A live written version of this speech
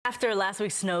After last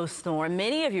week's snowstorm,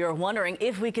 many of you are wondering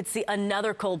if we could see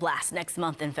another cold blast next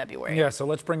month in February. Yeah, so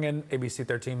let's bring in ABC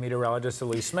 13 meteorologist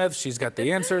Elise Smith. She's got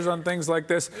the answers on things like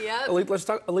this. Yep.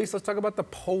 Elise, let's talk about the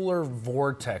polar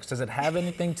vortex. Does it have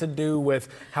anything to do with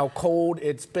how cold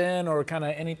it's been or kind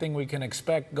of anything we can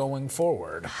expect going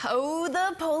forward? Oh,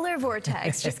 the polar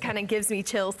vortex just kind of gives me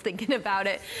chills thinking about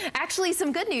it. Actually,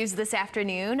 some good news this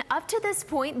afternoon. Up to this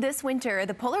point this winter,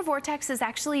 the polar vortex has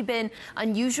actually been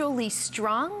unusually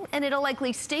strong, and it'll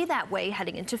likely stay that way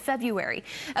heading into February.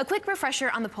 A quick refresher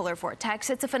on the polar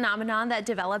vortex. It's a phenomenon that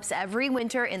develops every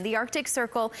winter in the Arctic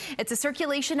Circle. It's a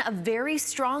circulation of very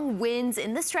strong winds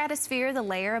in the stratosphere, the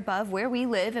layer above where we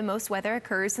live, and most weather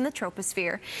occurs in the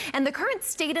troposphere. And the current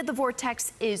state of the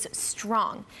vortex is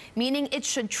strong, meaning it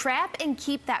should trap and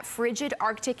keep that frigid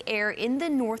Arctic air in the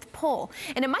North Pole.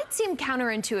 And it might seem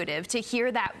counterintuitive to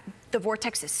hear that the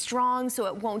vortex is strong, so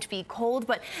it won't be cold,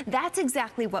 but that's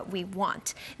exactly what we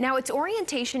want. Now, its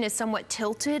orientation is somewhat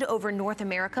tilted over North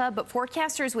America, but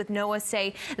forecasters with NOAA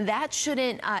say that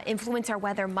shouldn't influence our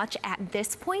weather much at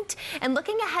this point. And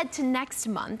looking ahead to next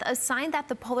month, a sign that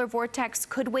the polar vortex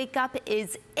could wake up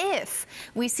is if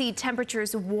we see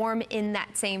temperatures warm in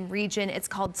that same region. It's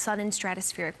called sudden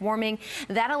stratospheric warming.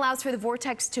 That allows for the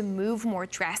vortex to move more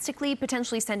drastically,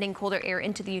 potentially sending colder air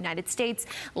into the United States,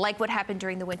 like what happened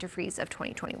during the winter freeze of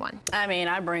 2021. I mean,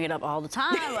 I bring it up all the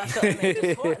time. That's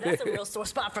a real sore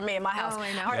spot for me in my house. Oh,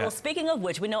 I know. All right, well, speaking of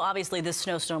which, we know obviously this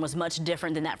snowstorm was much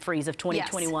different than that freeze of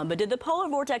 2021, but did the polar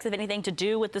vortex have anything to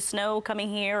do with the snow coming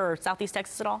here or Southeast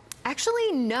Texas at all?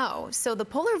 Actually, no. So the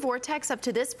polar vortex up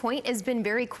to this point has been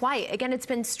very quiet. Again, it's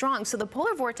been strong. So the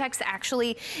polar vortex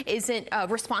actually isn't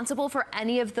responsible for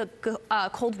any of the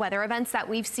cold weather events that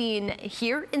we've seen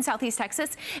here in Southeast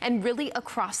Texas and really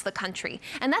across the country.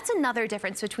 And that's another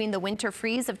difference between the winter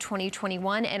freeze of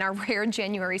 2021 and our rare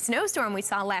January snowstorm we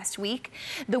saw last week.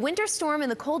 The winter storm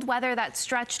and the cold weather that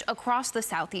stretched across the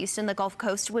Southeast and the Gulf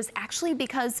Coast was actually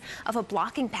because of a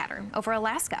blocking pattern over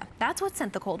Alaska. That's what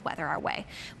sent the cold weather our way.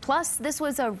 Plus, this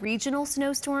was a regional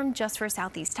snowstorm just for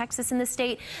Southeast Texas in the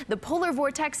state. The polar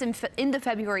vortex in the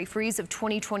February freeze of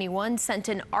 2021 sent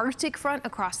an Arctic front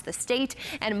across the state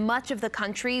and much of the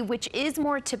country, which is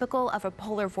more typical of a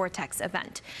polar vortex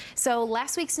event. So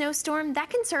last week's snowstorm, that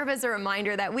can serve as a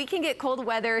reminder that we can get cold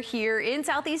weather here in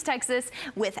Southeast Texas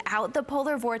without the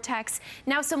polar vortex.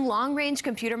 Now, some long-range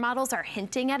computer models are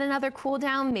hinting at another cool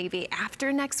down maybe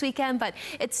after next weekend, but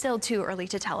it's still too early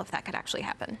to tell if that could actually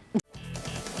happen.